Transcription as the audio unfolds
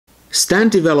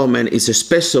Stand development is a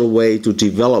special way to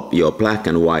develop your black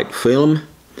and white film.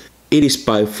 It is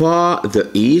by far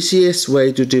the easiest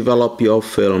way to develop your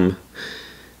film,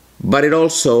 but it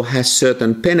also has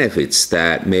certain benefits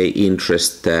that may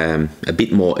interest a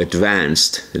bit more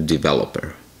advanced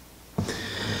developer.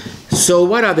 So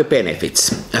what are the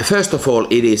benefits? First of all,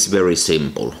 it is very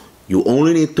simple. You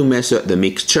only need to measure the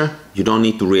mixture. You don't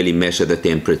need to really measure the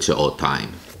temperature or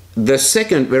time. The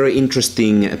second very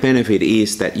interesting benefit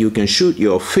is that you can shoot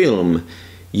your film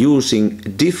using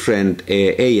different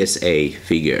ASA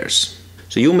figures.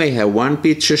 So you may have one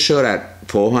picture shot at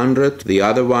 400, the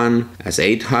other one as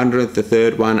 800, the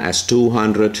third one as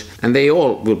 200, and they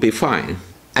all will be fine.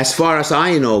 As far as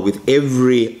I know, with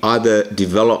every other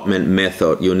development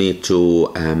method, you need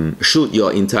to shoot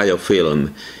your entire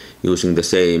film using the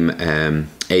same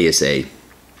ASA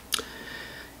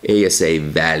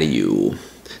value.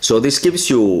 So this gives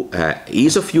you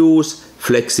ease of use,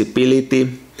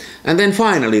 flexibility, and then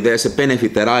finally there's a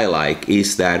benefit that I like,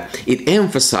 is that it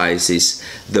emphasizes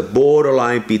the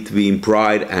borderline between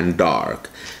bright and dark,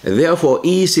 therefore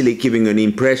easily giving an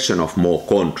impression of more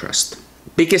contrast.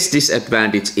 Biggest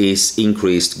disadvantage is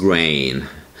increased grain,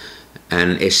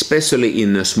 and especially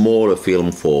in a smaller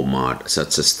film format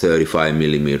such as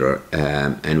 35mm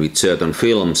and with certain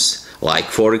films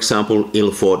like, for example,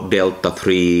 Ilford Delta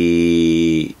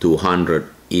 3200,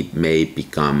 it may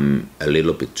become a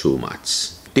little bit too much,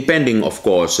 depending of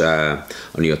course on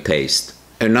your taste.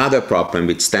 Another problem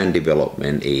with stand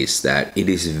development is that it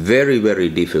is very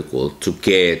difficult to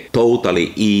get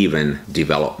totally even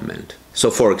development.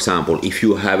 So for example, if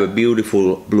you have a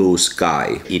beautiful blue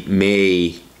sky, it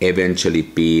may eventually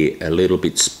be a little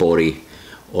bit spotty,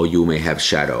 or you may have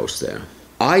shadows there.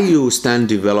 I use stand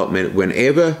development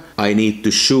whenever I need to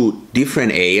shoot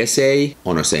different ASA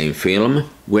on the same film,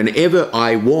 whenever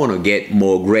I want to get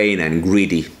more grain and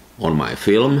gritty on my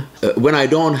film, when I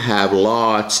don't have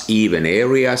large even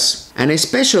areas, and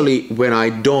especially when I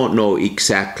don't know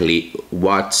exactly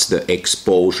what the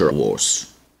exposure was.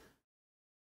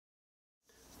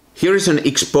 Here is an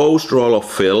exposed roll of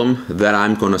film that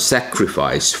I'm gonna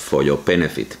sacrifice for your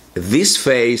benefit. This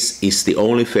phase is the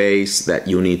only phase that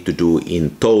you need to do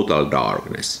in total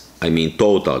darkness. I mean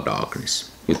total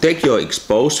darkness. You take your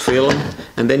exposed film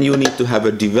and then you need to have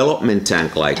a development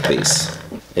tank like this.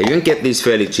 You can get this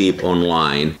fairly cheap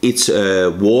online. It's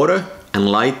a water and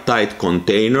light tight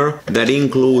container that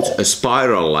includes a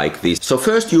spiral like this. So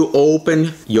first you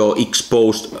open your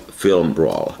exposed film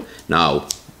roll. Now,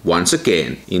 once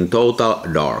again, in total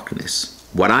darkness.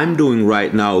 What I'm doing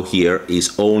right now here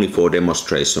is only for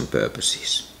demonstration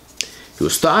purposes. You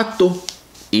start to,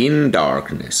 in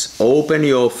darkness, open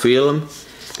your film,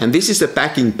 and this is the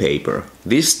packing paper.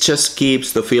 This just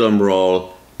keeps the film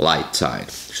roll light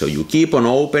tight. So you keep on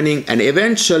opening, and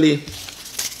eventually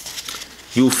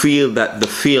you feel that the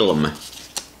film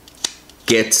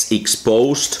gets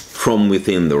exposed from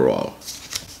within the roll.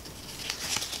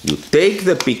 You take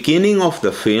the beginning of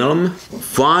the film,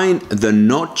 find the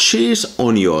notches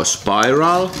on your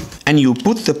spiral, and you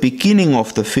put the beginning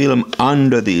of the film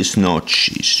under these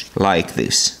notches, like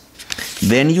this.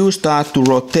 Then you start to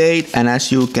rotate, and as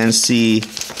you can see,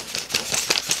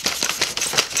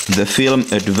 the film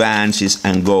advances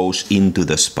and goes into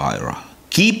the spiral.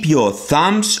 Keep your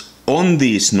thumbs on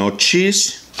these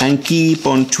notches and keep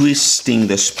on twisting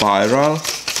the spiral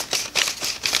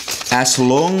as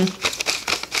long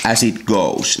as it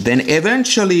goes. Then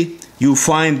eventually you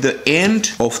find the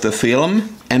end of the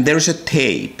film and there's a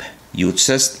tape. You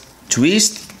just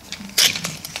twist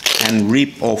and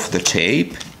rip off the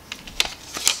tape,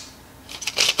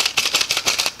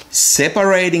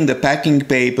 separating the packing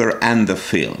paper and the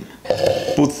film.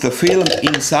 Put the film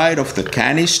inside of the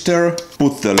canister,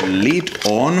 put the lid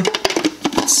on.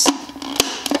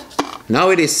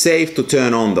 Now it is safe to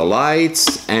turn on the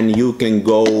lights and you can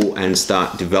go and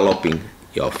start developing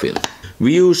your film.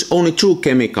 We use only two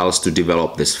chemicals to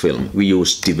develop this film. We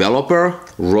use developer,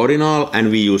 Rodinal,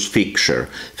 and we use fixture.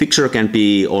 Fixture can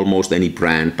be almost any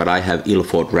brand, but I have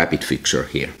Ilford Rapid Fixture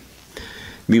here.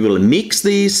 We will mix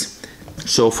these.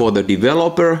 So for the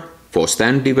developer, for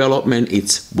stand development,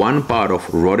 it's 1 part of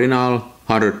Rodinal,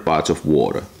 100 parts of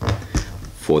water.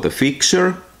 For the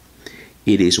fixture,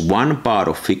 it is 1 part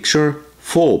of fixture,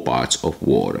 4 parts of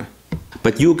water.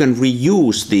 But you can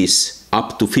reuse this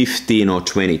up to 15 or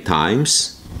 20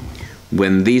 times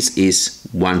when this is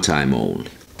one time only.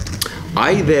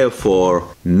 I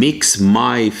therefore mix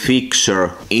my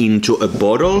fixture into a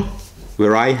bottle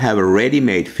where I have a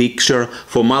ready-made fixture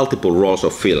for multiple rolls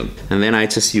of film. And then I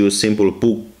just use simple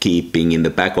bookkeeping in the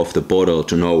back of the bottle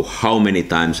to know how many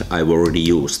times I've already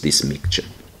used this mixture.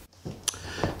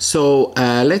 So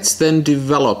let's then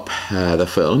develop the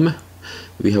film.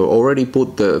 We have already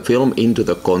put the film into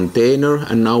the container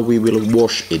and now we will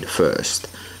wash it first.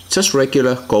 Just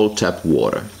regular cold tap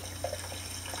water.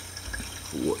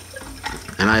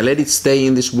 And I let it stay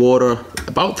in this water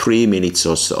about 3 minutes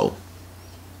or so.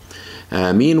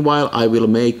 Meanwhile, I will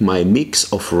make my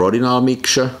mix of Rodinal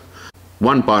mixture.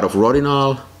 1 part of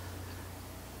Rodinal,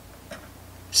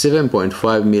 7.5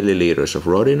 milliliters of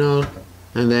Rodinal,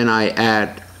 and then I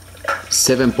add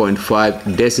 7.5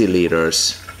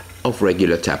 deciliters of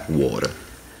regular tap water.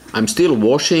 I'm still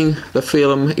washing the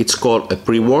film, it's called a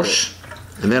pre-wash,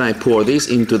 and then I pour this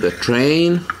into the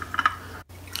drain,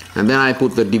 and then I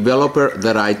put the developer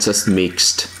that I just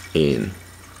mixed in.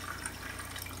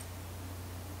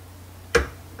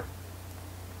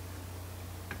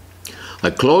 I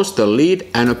close the lid,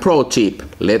 and a pro tip,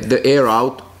 let the air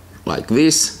out like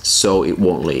this so it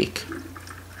won't leak.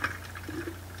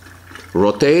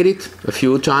 Rotate it a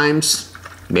few times,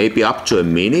 maybe up to a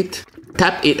minute.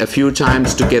 Tap it a few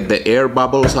times to get the air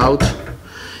bubbles out.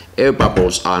 Air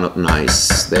bubbles are not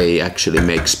nice, they actually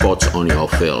make spots on your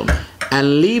film.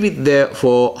 And leave it there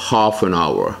for half an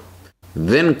hour.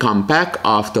 Then come back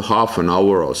after half an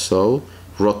hour or so.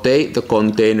 Rotate the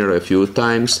container a few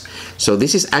times. So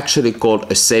this is actually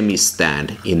called a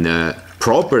semi-stand. In a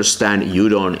proper stand you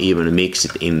don't even mix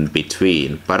it in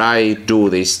between, but I do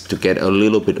this to get a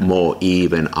little bit more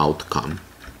even outcome.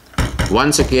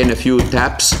 Once again a few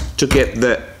taps to get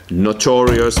the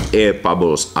notorious air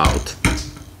bubbles out.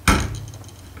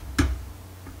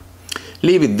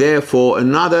 Leave it there for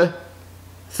another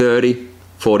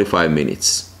 30-45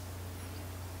 minutes.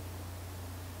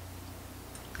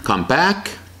 Come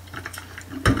back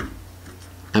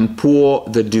and pour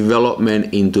the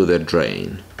development into the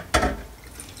drain.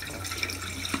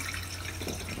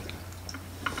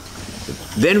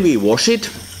 Then we wash it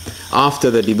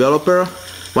after the developer.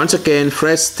 Once again,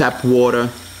 fresh tap water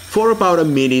for about a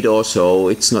minute or so,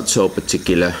 it's not so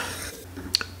particular.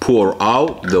 Pour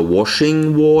out the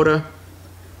washing water.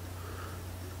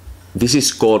 This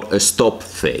is called a stop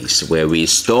phase, where we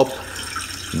stop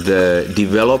the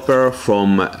developer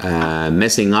from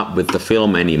messing up with the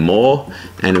film anymore,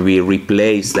 and we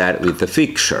replace that with the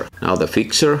fixture. Now the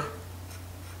fixture,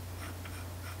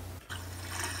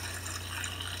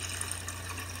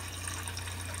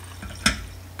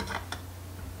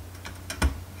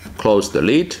 close the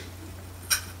lid,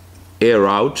 air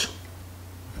out,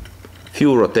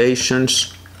 few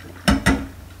rotations,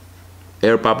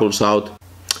 air bubbles out.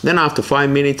 Then after 5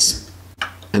 minutes,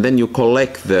 and then you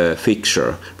collect the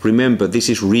fixture. Remember, this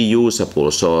is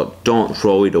reusable, so don't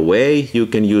throw it away. You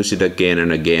can use it again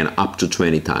and again, up to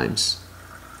 20 times.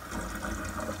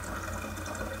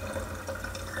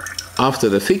 After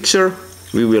the fixture,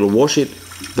 we will wash it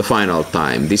the final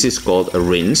time. This is called a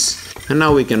rinse. And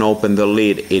now we can open the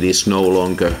lid. It is no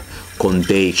longer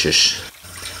contagious.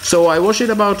 So I wash it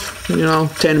about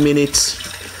 10 minutes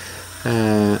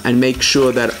and make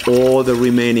sure that all the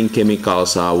remaining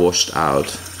chemicals are washed out.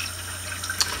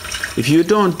 If you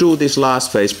don't do this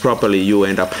last phase properly, you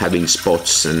end up having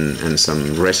spots and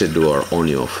some residue on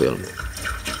your film.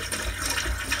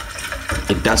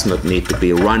 It does not need to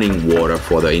be running water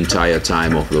for the entire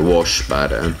time of the wash,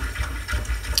 but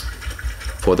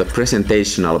for the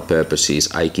presentational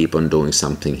purposes, I keep on doing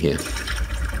something here.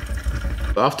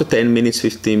 After 10 minutes,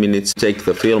 15 minutes, take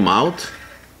the film out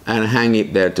and hang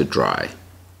it there to dry.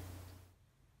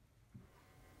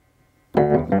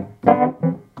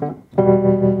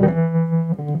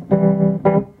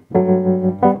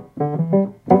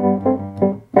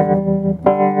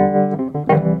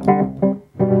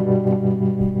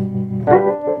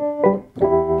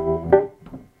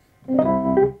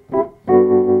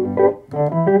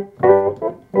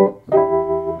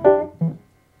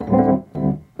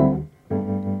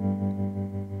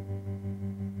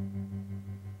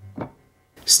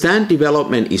 Stand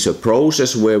development is a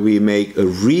process where we make a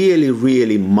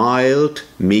really mild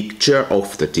mixture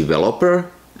of the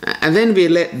developer, and then we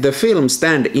let the film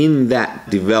stand in that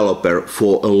developer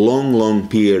for a long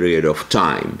period of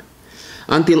time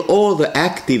until all the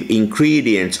active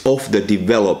ingredients of the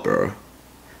developer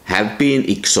have been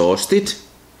exhausted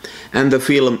and the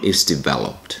film is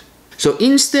developed. So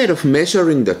instead of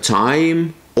measuring the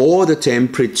time or the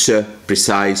temperature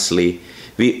precisely,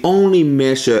 we only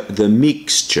measure the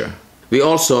mixture. We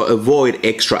also avoid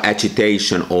extra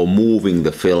agitation or moving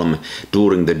the film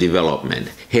during the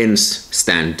development, hence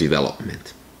stand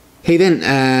development. Hey, then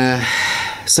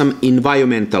some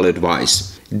environmental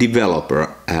advice.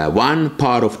 developer. 1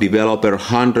 part of developer,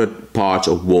 100 parts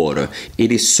of water.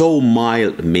 It is so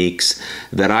mild mix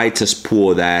that I just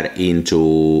pour that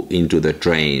into the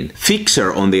drain.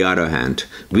 Fixer, on the other hand,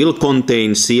 will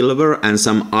contain silver and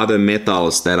some other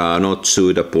metals that are not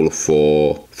suitable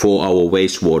for our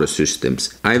wastewater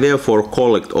systems. I therefore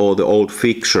collect all the old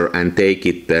fixture and take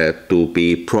it to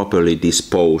be properly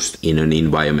disposed in an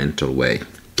environmental way.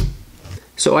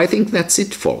 So I think that's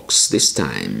it, folks, this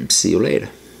time. See you later.